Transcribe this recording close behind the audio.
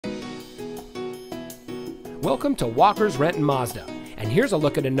Welcome to Walker's Renton Mazda, and here's a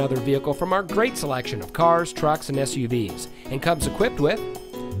look at another vehicle from our great selection of cars, trucks, and SUVs, and comes equipped with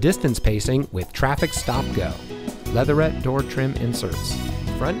distance pacing with traffic stop-go, leatherette door trim inserts,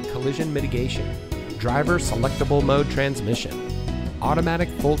 front collision mitigation, driver selectable mode transmission, automatic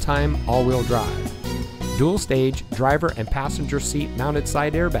full-time all-wheel drive, dual-stage driver and passenger seat mounted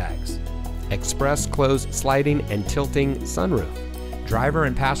side airbags, express close sliding and tilting sunroof, driver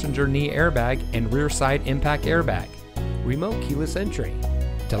and passenger knee airbag and rear side impact airbag, remote keyless entry,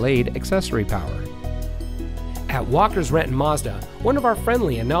 delayed accessory power. At Walker's Renton Mazda, one of our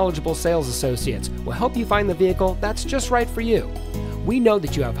friendly and knowledgeable sales associates will help you find the vehicle that's just right for you. We know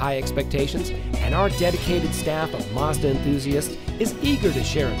that you have high expectations, and our dedicated staff of Mazda enthusiasts is eager to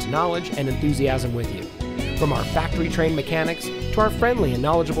share its knowledge and enthusiasm with you. From our factory-trained mechanics to our friendly and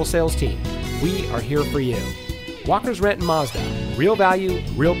knowledgeable sales team, we are here for you. Walker's Renton Mazda. Real value,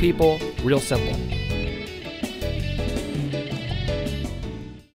 real people, real simple.